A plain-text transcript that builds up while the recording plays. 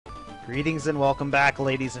Greetings and welcome back,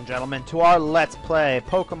 ladies and gentlemen, to our Let's Play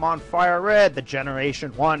Pokemon Fire Red, the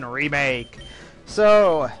Generation 1 Remake.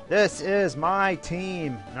 So, this is my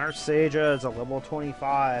team. Narsaja is a level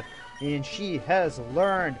 25, and she has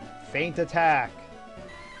learned Feint Attack.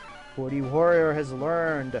 Woody Warrior has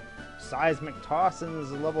learned Seismic Toss and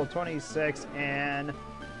is a level 26, and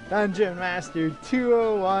Dungeon Master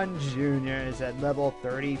 201 Jr. is at level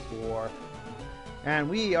 34. And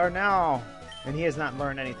we are now... and he has not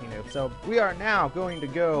learned anything new. So we are now going to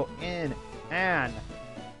go in and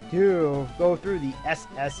go through the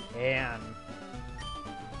SSN.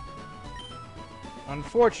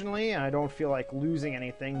 Unfortunately, I don't feel like losing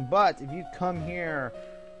anything, but if you come here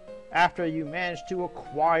after you manage to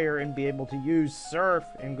acquire and be able to use Surf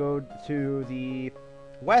and go to the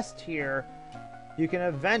west here, you can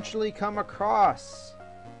eventually come across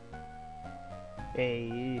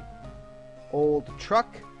a old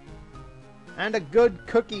truck and a good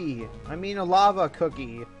cookie. I mean a lava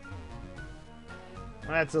cookie.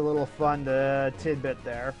 That's a little fun tidbit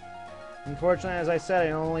there. Unfortunately, as I said,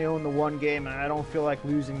 I only own the one game and I don't feel like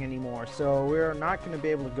losing anymore. So we're not going to be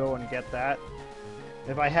able to go and get that.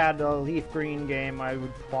 If I had a Leaf Green game, I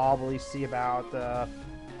would probably see about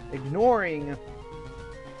ignoring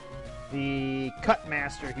the Cut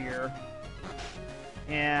Master here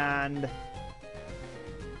and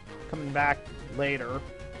coming back later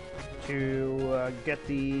to get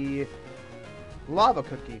the lava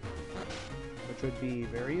cookie, which would be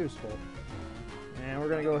very useful. And we're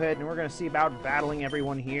going to go ahead and we're going to see about battling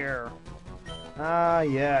everyone here.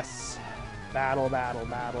 Yes. Battle, battle,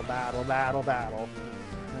 battle, battle, battle, battle.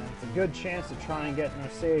 It's a good chance to try and get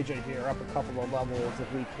Narsaja here up a couple of levels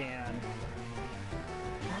if we can.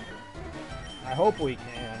 I hope we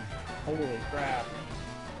can. Holy crap.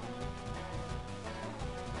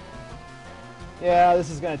 Yeah, this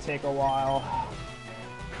is going to take a while.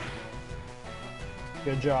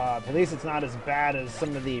 Good job. At least it's not as bad as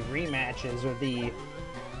some of the rematches or the...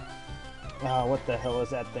 what the hell is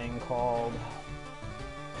that thing called?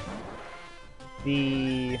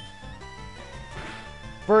 The...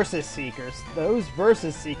 Versus Seekers. Those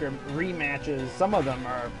Versus Seeker rematches, some of them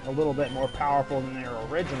are a little bit more powerful than their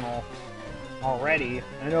original already.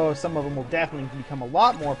 I know some of them will definitely become a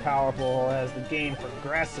lot more powerful as the game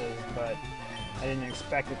progresses, but I didn't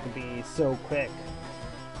expect it to be so quick.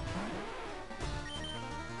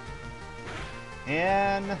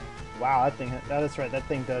 And wow, that thing, that's right, that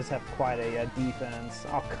thing does have quite a defense.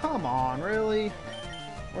 Oh, come on, really?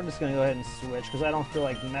 We're just gonna go ahead and switch because I don't feel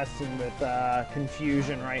like messing with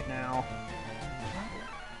confusion right now.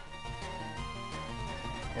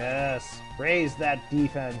 Yes, raise that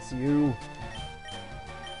defense, you.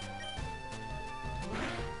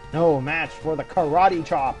 No match for the Karate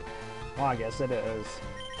Chop. Well, I guess it is.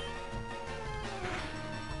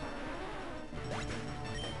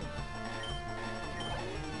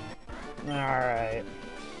 Alright.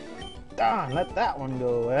 Darn, let that one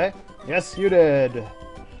go, eh? Yes, you did.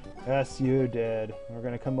 Yes, you did. We're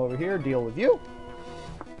gonna come over here, deal with you.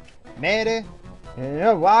 Matey. And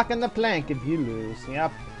you're walking the plank if you lose.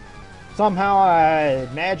 Yep. Somehow I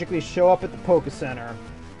magically show up at the Poke Center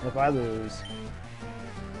if I lose.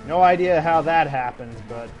 No idea how that happens,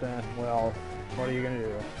 but, well, what are you gonna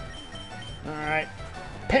do? Alright.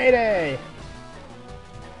 Payday!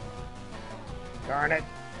 Darn it.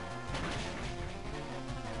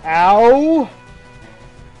 Ow!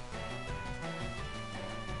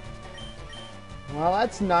 Well,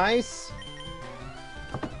 that's nice.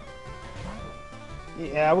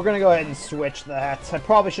 Yeah, we're gonna go ahead and switch that. I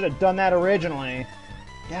probably should have done that originally.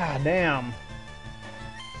 God damn.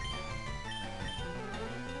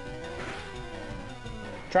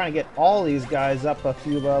 Trying to get all these guys up a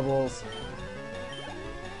few levels.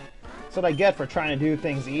 That's what I get for trying to do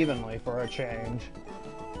things evenly for a change.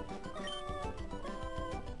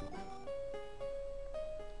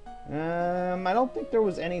 I don't think there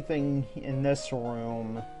was anything in this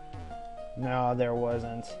room. No, there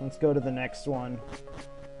wasn't. Let's go to the next one.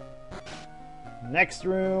 Next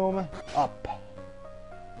room, up.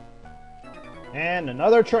 And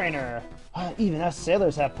another trainer. Even us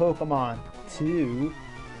sailors have Pokemon, too.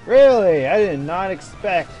 Really? I did not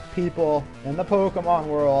expect people in the Pokemon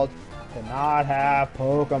world to not have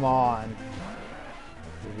Pokemon.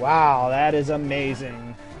 Wow, that is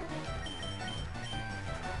amazing.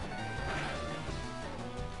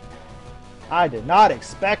 I did not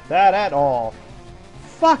expect that at all.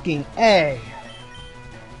 Fucking A.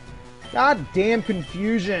 Goddamn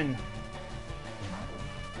confusion.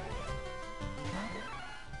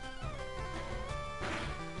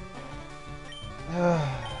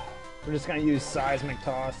 We're just gonna use Seismic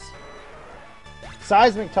Toss.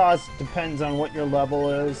 Seismic Toss depends on what your level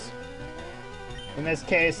is. In this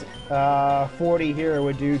case, 40 here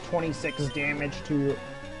would do 26 damage to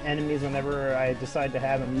enemies whenever I decide to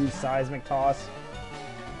have them use Seismic Toss.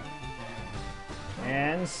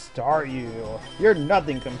 And Staryu. You're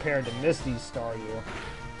nothing compared to Misty's Staryu.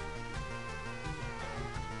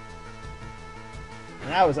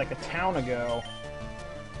 And that was like a town ago.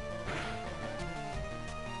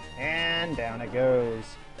 And down it goes.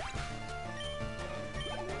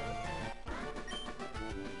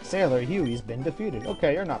 Sailor Huey's been defeated.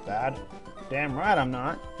 Okay, you're not bad. Damn right I'm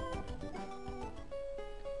not.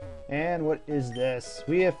 And what is this?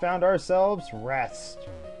 We have found ourselves Rest.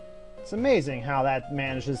 It's amazing how that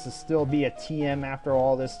manages to still be a TM after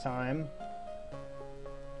all this time.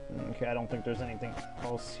 Okay, I don't think there's anything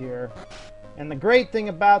else here. And the great thing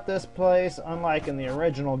about this place, unlike in the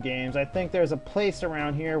original games, I think there's a place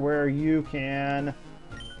around here where you can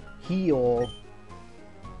heal.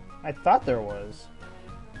 I thought there was.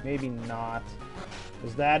 Maybe not.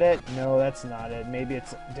 Is that it? No, that's not it. Maybe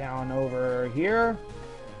it's down over here.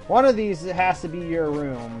 One of these has to be your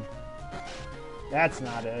room. That's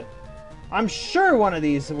not it. I'm sure one of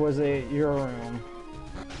these was your room.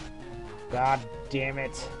 God damn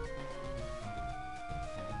it.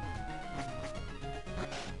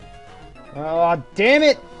 Oh, damn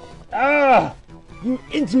it! Ah! You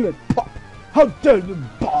insolent pup! How dare you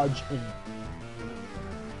barge in?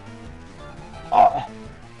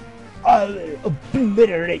 I'll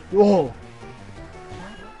obliterate you all!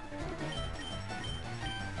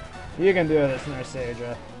 You can do this,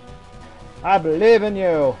 Narsaja. I believe in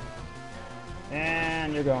you!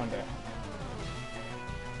 And you're going down.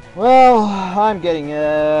 Well, I'm getting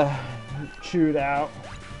chewed out.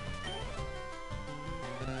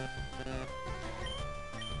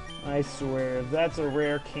 I swear, if that's a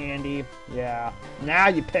rare candy, yeah. Now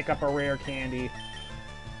you pick up a rare candy.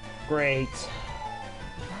 Great.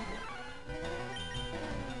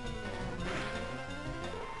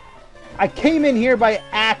 I came in here by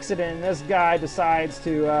accident and this guy decides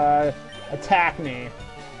to attack me.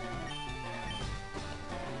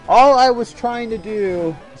 All I was trying to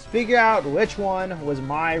do was figure out which one was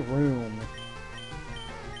my room.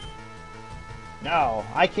 No,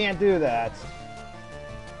 I can't do that.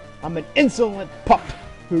 I'm an insolent pup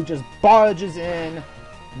who just barges in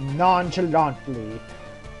nonchalantly.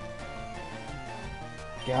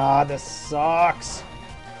 God, this sucks.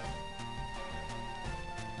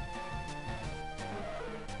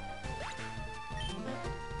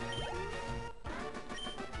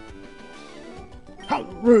 How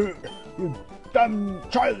rude, you dumb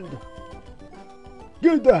child!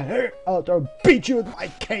 Get the hair out or beat you with my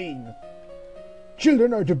cane!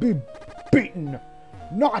 Children are to be beaten,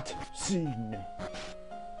 not seen.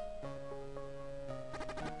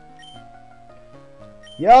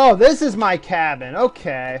 Yo, this is my cabin.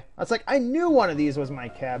 Okay. I was like, I knew one of these was my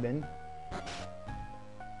cabin.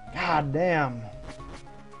 God damn.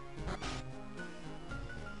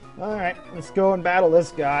 Alright, let's go and battle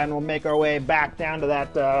this guy and we'll make our way back down to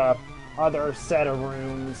that other set of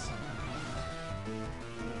rooms.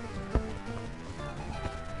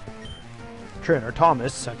 Trainer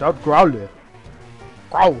Thomas sent out Growly.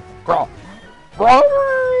 Growl, growl,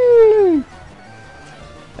 growl!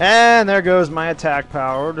 And there goes my attack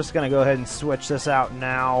power. We're just gonna go ahead and switch this out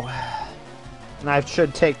now. And I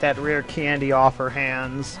should take that rare candy off her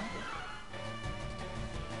hands.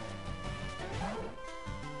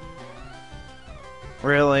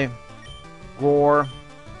 Really? Roar.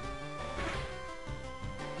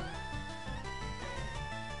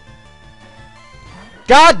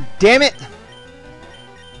 God damn it!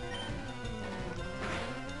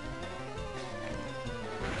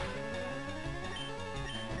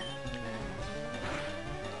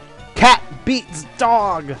 Cat beats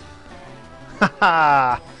dog!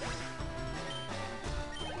 Haha!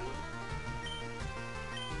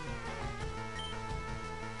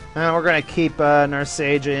 And we're gonna keep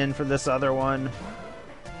Narsaja in for this other one.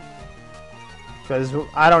 Because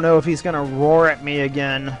I don't know if he's gonna roar at me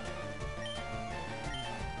again.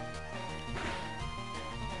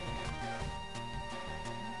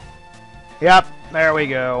 Yep, there we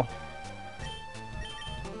go.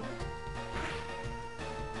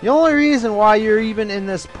 The only reason why you're even in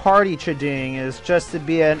this party, Chading, is just to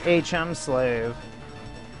be an HM slave.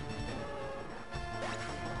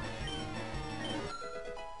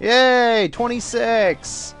 Yay!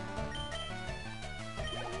 26!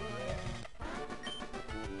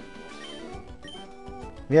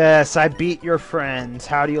 Yes, I beat your friends.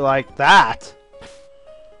 How do you like that?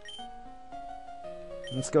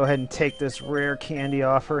 Let's go ahead and take this rare candy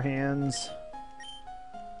off her hands.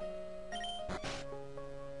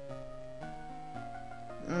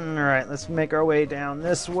 let's make our way down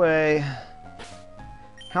this way.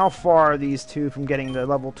 How far are these two from getting to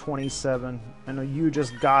level 27? I know you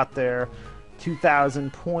just got there.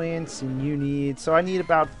 2,000 points, and you need... So I need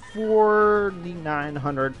about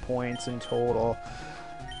 4,900 points in total.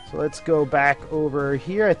 So let's go back over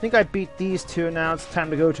here. I think I beat these two. Now it's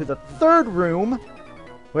time to go to the third room,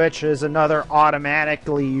 which is another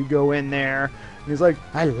automatically you go in there. And he's like,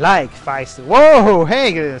 I like feisty. Whoa,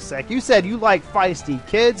 hang on a sec. You said you like feisty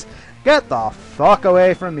kids? Get the fuck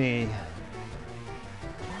away from me.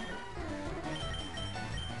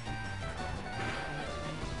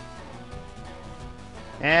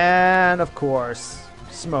 And, of course,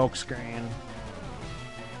 smoke screen.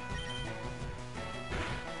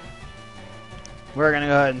 We're going to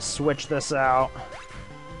go ahead and switch this out.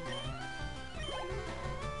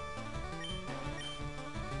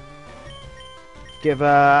 Give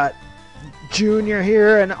Junior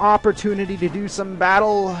here an opportunity to do some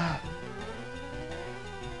battle.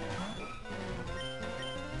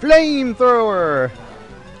 Flamethrower!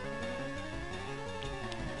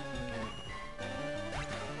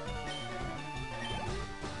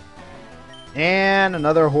 And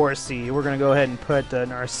another horsey. We're going to go ahead and put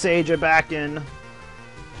Narsaja back in.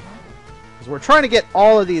 Because we're trying to get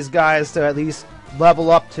all of these guys to at least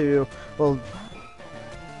level up to, well,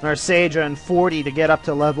 Narsaja and 40 to get up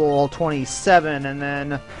to level 27. And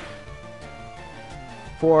then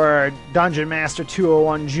for Dungeon Master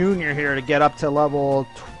 201 Junior here to get up to level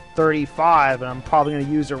 35. And I'm probably going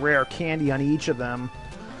to use a rare candy on each of them.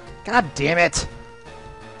 God damn it.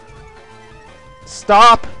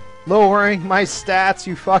 Stop lowering my stats,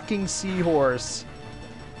 you fucking seahorse.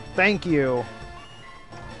 Thank you.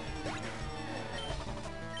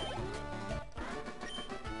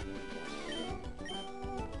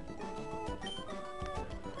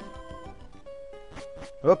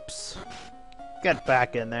 Oops. Get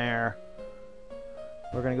back in there.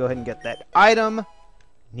 We're gonna go ahead and get that item.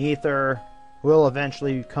 Neither will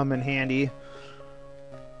eventually come in handy.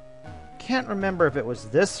 Can't remember if it was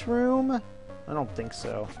this room. I don't think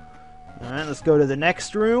so. Alright, let's go to the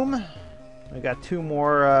next room. We got two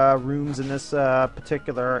more rooms in this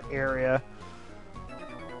particular area.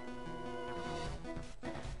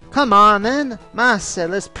 Come on then,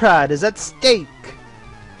 Marcellus' pride is at stake.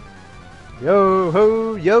 Yo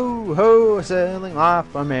ho, sailing off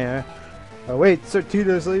from here. I wait so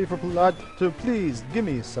tediously for blood to please give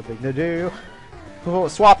me something to do.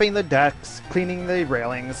 Swapping the decks, cleaning the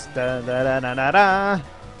railings, da da da da da da.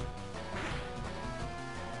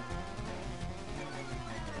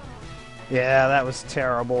 Yeah, that was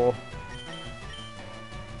terrible.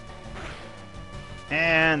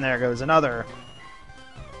 And there goes another.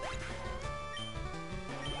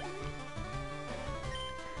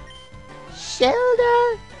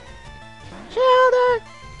 Shoulder! Shoulder!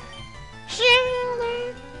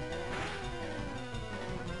 Shoulder!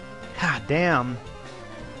 God damn.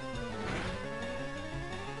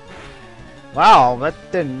 Wow, that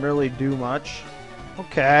didn't really do much.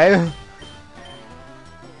 Okay.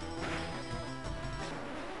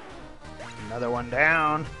 Another one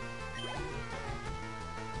down.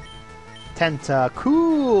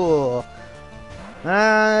 Tentacool.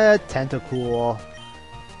 Tentacool.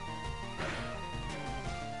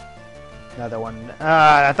 Another one.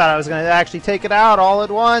 I thought I was going to actually take it out all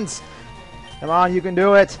at once. Come on, you can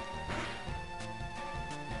do it.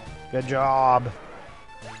 Good job.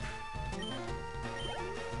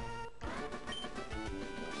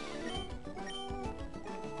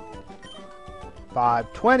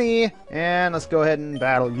 $5.20, and let's go ahead and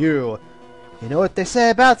battle you. You know what they say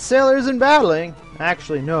about sailors and battling?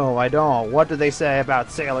 Actually, no, I don't. What do they say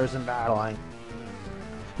about sailors and battling?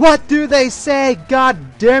 What do they say? God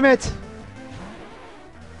damn it!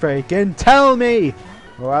 Freaking tell me,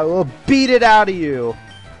 or I will beat it out of you.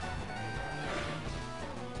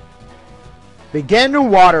 Begin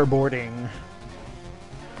waterboarding.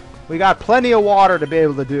 We got plenty of water to be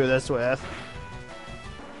able to do this with.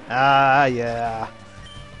 Ah, yeah.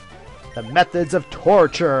 The methods of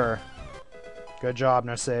torture. Good job,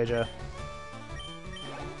 Narsaja.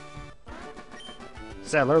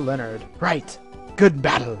 Sailor Leonard. Right. Good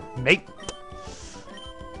battle, mate.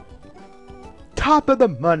 Top of the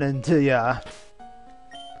morning to ya.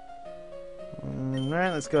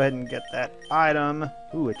 Alright, let's go ahead and get that item.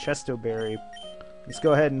 Ooh, a Chestoberry. Let's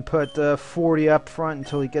go ahead and put 40 up front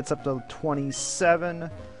until he gets up to 27.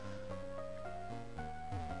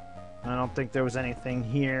 I don't think there was anything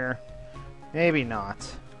here. Maybe not.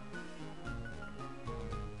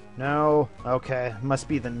 No? Okay, must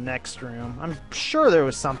be the next room. I'm sure there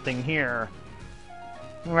was something here.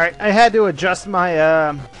 Alright, I had to adjust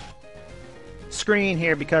my screen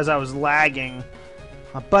here because I was lagging.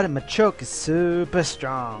 My buddy Machoke is super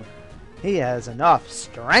strong. He has enough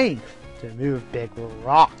strength to move big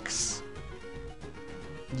rocks.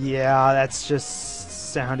 Yeah, that's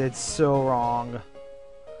just sounded so wrong.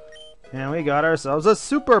 And we got ourselves a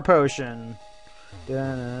super potion.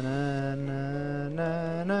 There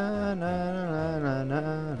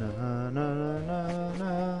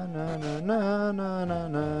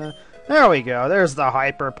we go. There's the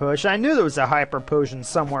hyper potion. I knew there was a hyper potion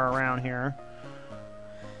somewhere around here.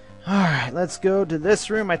 Alright, let's go to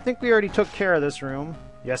this room. I think we already took care of this room.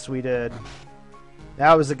 Yes, we did.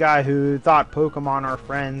 That was the guy who thought Pokemon are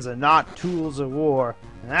friends and not tools of war.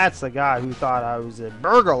 And that's the guy who thought I was a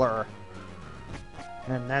burglar.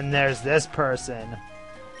 And then there's this person.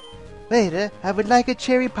 Waiter, I would like a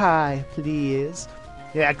cherry pie, please.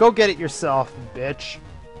 Yeah, go get it yourself, bitch.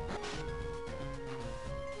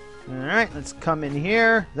 Alright, let's come in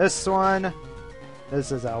here. This one.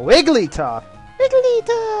 This is a Wigglytuff.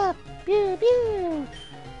 Wigglytuff! Pew, pew!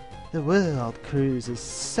 The world cruise is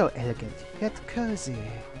so elegant, yet cozy.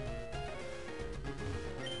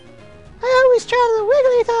 I always travel the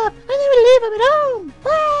Wigglytuff. I never leave him at home.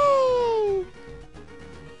 Way!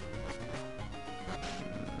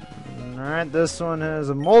 Alright, this one has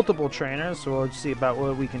multiple trainers, so we'll see about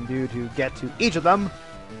what we can do to get to each of them.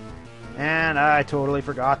 And I totally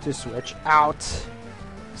forgot to switch out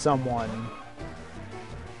someone.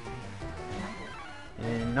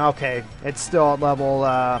 And okay, it's still at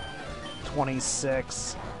level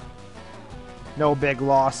 26. No big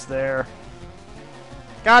loss there.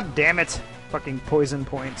 God damn it! Fucking poison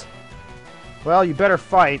point. Well, you better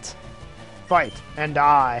fight. Fight and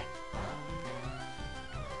die.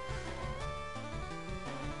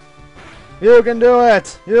 You can do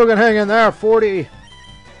it! You can hang in there, 40!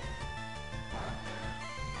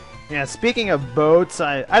 Yeah, speaking of boats,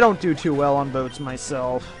 I don't do too well on boats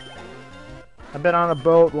myself. I've been on a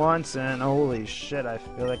boat once, and holy shit, I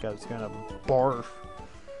feel like I was gonna barf.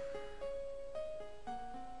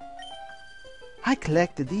 I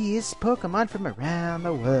collected these Pokemon from around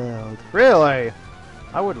the world. Really?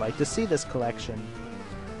 I would like to see this collection.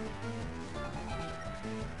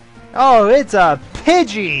 Oh, it's a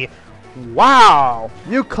Pidgey! Wow!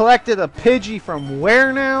 You collected a Pidgey from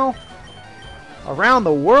where now? Around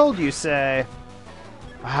the world, you say?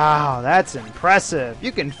 Wow, that's impressive.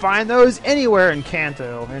 You can find those anywhere in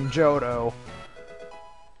Kanto and Johto.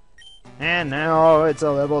 And now it's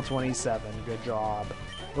a level 27. Good job.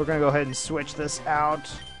 We're gonna go ahead and switch this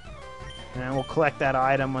out. And we'll collect that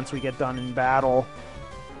item once we get done in battle.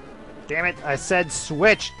 Damn it, I said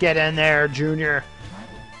switch! Get in there, Junior!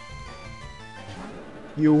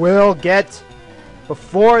 You will get,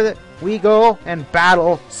 before we go and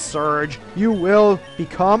battle Surge, you will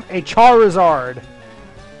become a Charizard.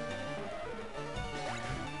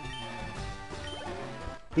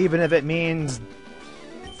 Even if it means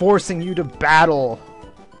forcing you to battle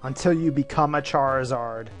until you become a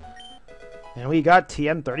Charizard. And we got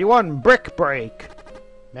TM31, Brick Break.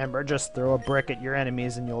 Remember, just throw a brick at your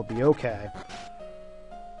enemies and you'll be okay.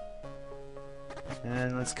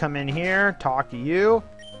 And let's come in here, talk to you.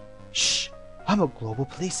 Shh! I'm a global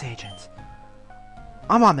police agent.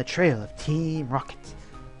 I'm on the trail of Team Rocket.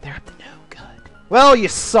 They're up to no good. Well, you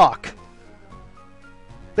suck!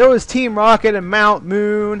 There was Team Rocket and Mount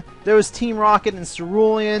Moon. There was Team Rocket and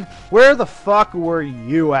Cerulean. Where the fuck were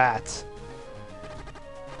you at?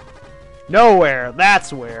 Nowhere.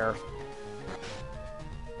 That's where.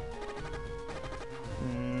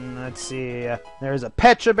 Let's see. There's a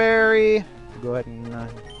Pecha Berry. Go ahead and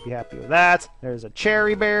be happy with that. There's a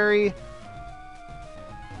Cherry Berry.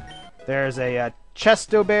 There's a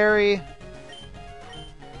Chesto Berry.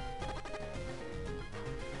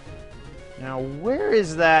 Now, where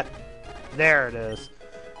is that? There it is.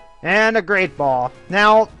 And a Great Ball.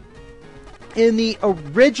 Now, in the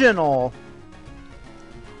original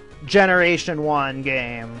Generation 1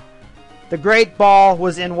 game, the Great Ball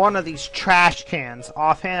was in one of these trash cans.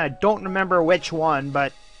 Offhand, I don't remember which one,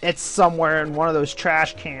 but it's somewhere in one of those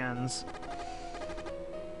trash cans.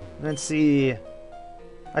 Let's see.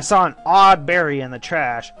 I saw an odd berry in the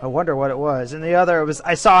trash. I wonder what it was. And the other was,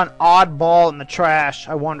 I saw an odd ball in the trash.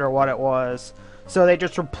 I wonder what it was. So they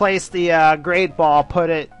just replaced the Great Ball, put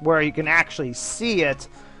it where you can actually see it,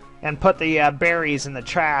 and put the berries in the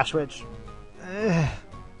trash, which...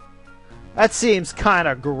 that seems kind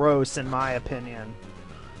of gross in my opinion.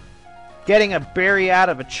 Getting a berry out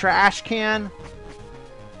of a trash can?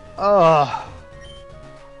 Ugh.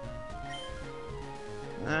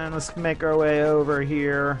 And let's make our way over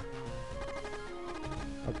here.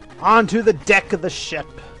 Onto the deck of the ship.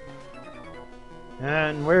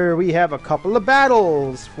 And where we have a couple of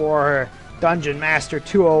battles for Dungeon Master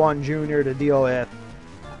 201 Jr. to deal with.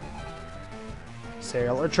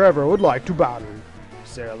 Sailor Trevor would like to battle.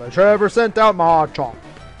 Sailor Trevor sent out Machop.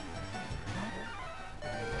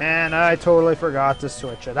 And I totally forgot to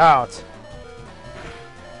switch it out.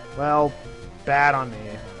 Well, bad on me.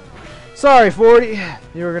 Sorry, 40.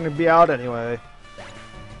 You were going to be out anyway.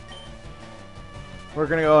 We're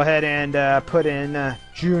going to go ahead and put in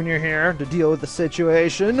Junior here to deal with the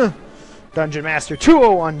situation. Dungeon Master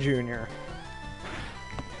 201 Jr.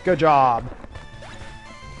 Good job.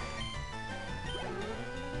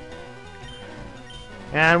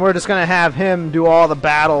 And we're just going to have him do all the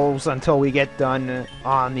battles until we get done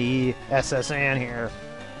on the SS Anne here.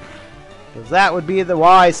 Because that would be the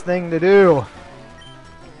wise thing to do.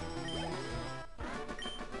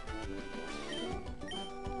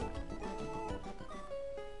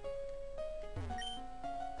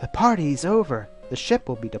 The party's over. The ship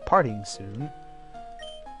will be departing soon.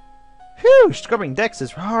 Phew, scrubbing decks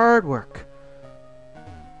is hard work.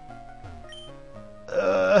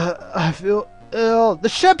 I feel ill. The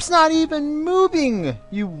ship's not even moving,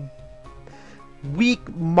 you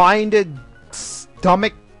weak-minded,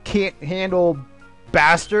 stomach-can't-handle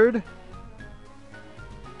bastard.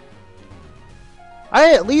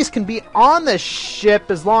 I at least can be on the ship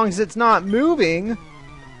as long as it's not moving.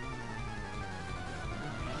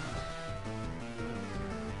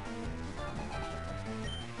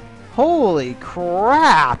 Holy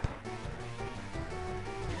crap!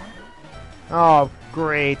 Oh,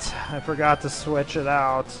 great. I forgot to switch it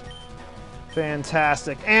out.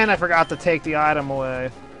 Fantastic. And I forgot to take the item away.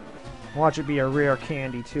 Watch it be a rare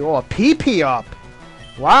candy, too. Oh, a PP up!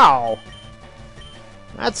 Wow!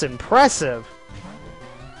 That's impressive.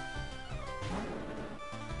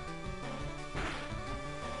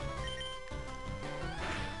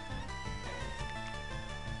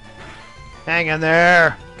 Hang in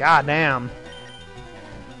there! God damn.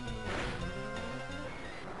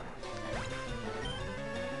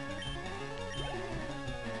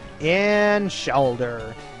 And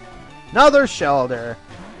Shelder. Another Shelder.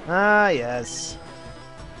 Ah, yes.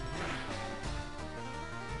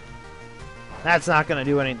 That's not going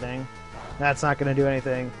to do anything. That's not going to do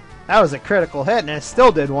anything. That was a critical hit, and it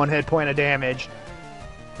still did 1 hit point of damage.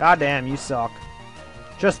 God damn, you suck.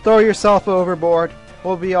 Just throw yourself overboard.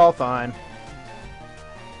 We'll be all fine.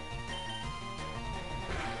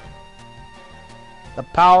 The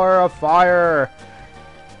power of fire.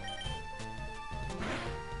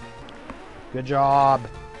 Good job.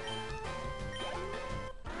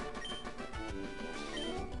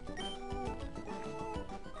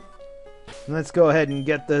 Let's go ahead and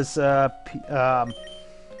get this,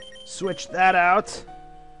 switch that out.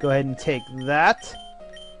 Go ahead and take that.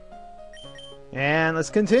 And let's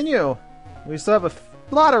continue. We still have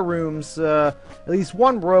a lot of rooms, at least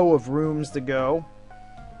one row of rooms to go.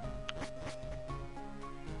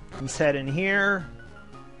 Let's head in here.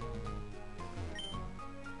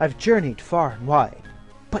 I've journeyed far and wide,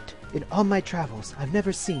 but in all my travels, I've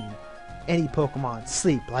never seen any Pokemon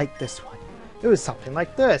sleep like this one. It was something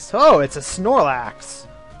like this. Oh, it's a Snorlax.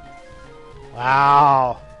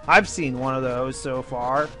 Wow. I've seen one of those so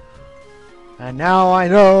far. And now I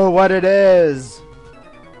know what it is.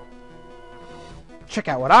 Check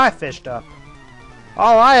out what I fished up.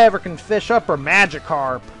 All I ever can fish up are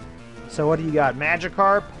Magikarp. So what do you got,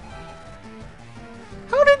 Magikarp?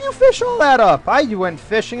 How did you fish all that up? I went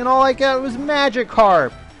fishing and all I got was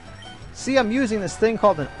Magikarp. See, I'm using this thing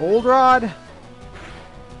called an Old Rod.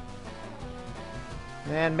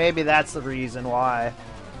 And maybe that's the reason why.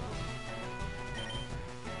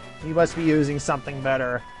 You must be using something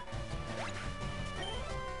better.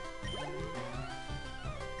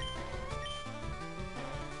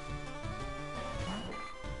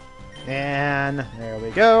 And there we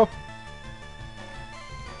go.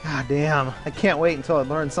 God damn, I can't wait until I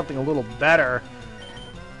learn something a little better.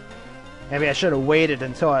 Maybe I should have waited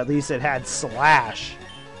until at least it had Slash.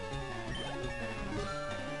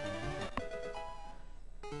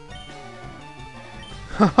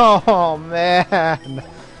 Oh man!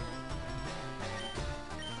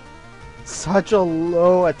 Such a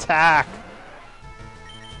low attack.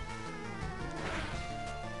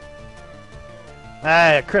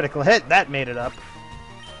 Ah, a critical hit, that made it up.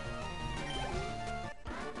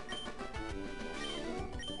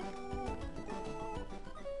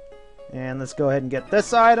 And let's go ahead and get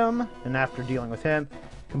this item. And after dealing with him,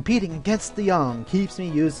 competing against the young keeps me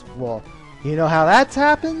useful. You know how that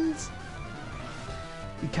happens?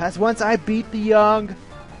 Because once I beat the young,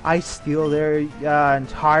 I steal their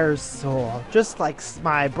entire soul. Just like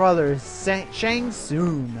my brother Shang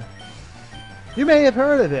Tsung. You may have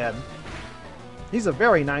heard of him. He's a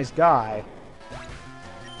very nice guy.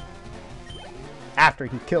 After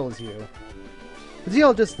he kills you. But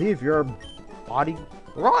he'll just leave your body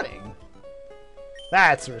rotting.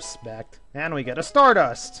 That's respect. And we get a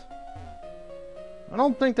Stardust. I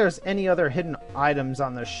don't think there's any other hidden items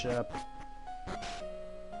on this ship.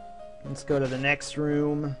 Let's go to the next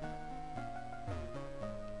room.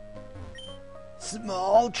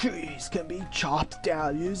 Small trees can be chopped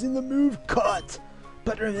down using the move cut.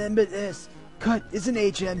 But remember this, cut is an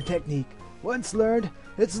HM technique. Once learned,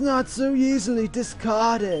 it's not so easily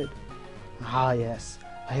discarded. Ah yes,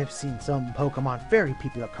 I have seen some Pokemon ferry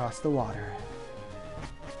people across the water.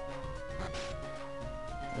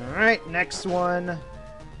 Alright, next one.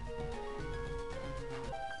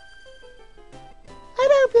 I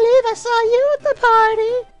don't believe I saw you at the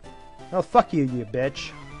party. Oh, fuck you, you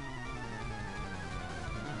bitch.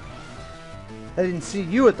 I didn't see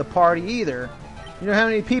you at the party either. You know how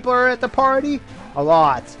many people are at the party? A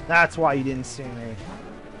lot. That's why you didn't see me.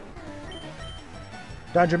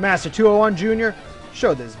 Dungeon Master 201 Jr.,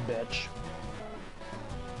 show this bitch.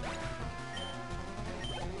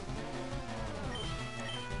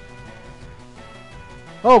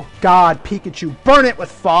 Oh god, Pikachu, burn it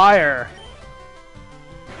with fire!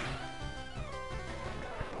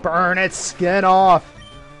 Burn its skin off!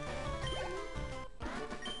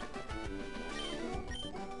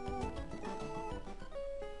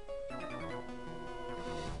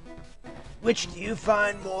 Which do you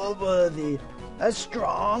find more worthy? A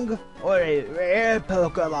strong or a rare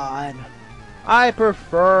Pokemon? I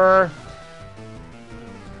prefer...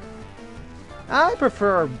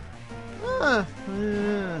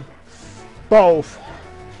 both.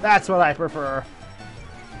 That's what I prefer.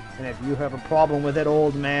 And if you have a problem with it,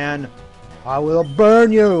 old man, I will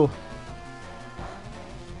burn you.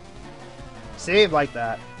 See? Like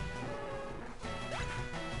that.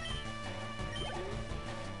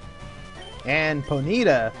 And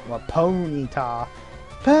Ponyta, or Ponyta.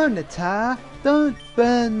 Ponyta, don't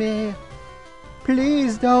burn me.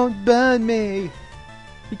 Please don't burn me.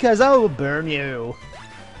 Because I will burn you.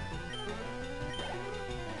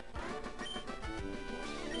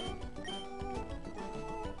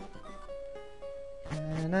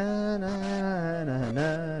 Na, na, na,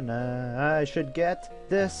 na, na. I should get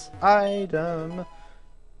this item.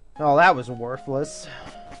 Oh, that was worthless.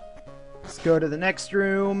 Let's go to the next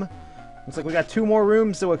room. Looks like we got 2 more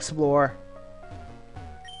rooms to explore.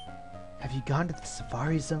 Have you gone to the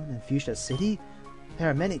Safari Zone in Fuchsia City? There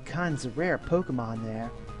are many kinds of rare Pokemon there.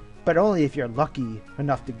 But only if you're lucky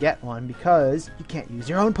enough to get one, because you can't use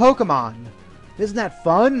your own Pokemon. Isn't that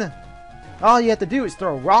fun? All you have to do is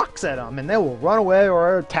throw rocks at them, and they will run away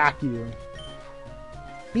or attack you.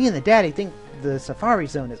 Me and the daddy think the Safari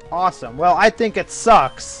Zone is awesome. Well, I think it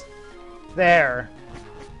sucks. There.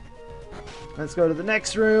 Let's go to the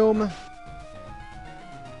next room.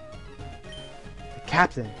 The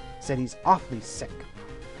captain said he's awfully sick.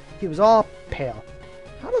 He was all pale.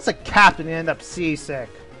 How does a captain end up seasick?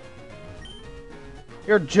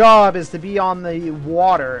 Your job is to be on the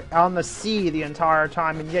water, on the sea the entire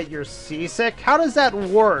time, and yet you're seasick? How does that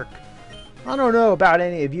work? I don't know about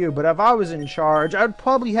any of you, but if I was in charge, I'd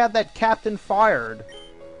probably have that captain fired.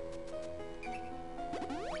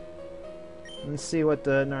 Let's see what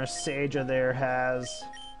the Narsaja there has.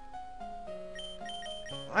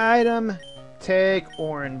 Item, take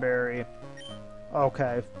Oranberry.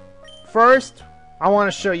 Okay. First, I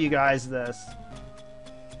want to show you guys this.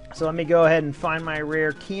 So let me go ahead and find my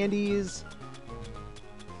rare candies.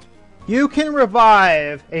 You can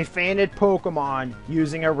revive a fainted Pokemon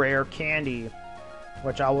using a rare candy,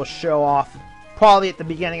 which I will show off probably at the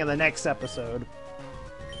beginning of the next episode.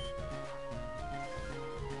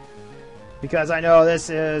 Because I know this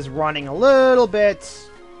is running a little bit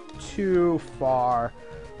too far.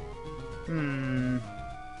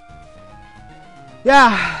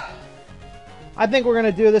 Yeah. I think we're going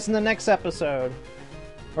to do this in the next episode.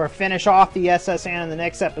 Or finish off the S.S. Anne in the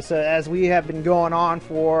next episode, as we have been going on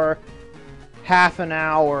for half an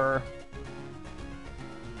hour.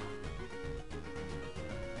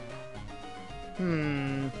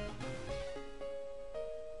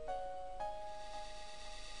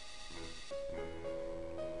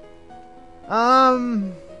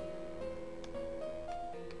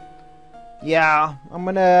 Yeah, I'm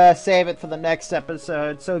gonna save it for the next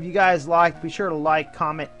episode. So if you guys liked, be sure to like,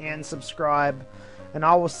 comment, and subscribe. And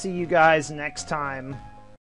I will see you guys next time.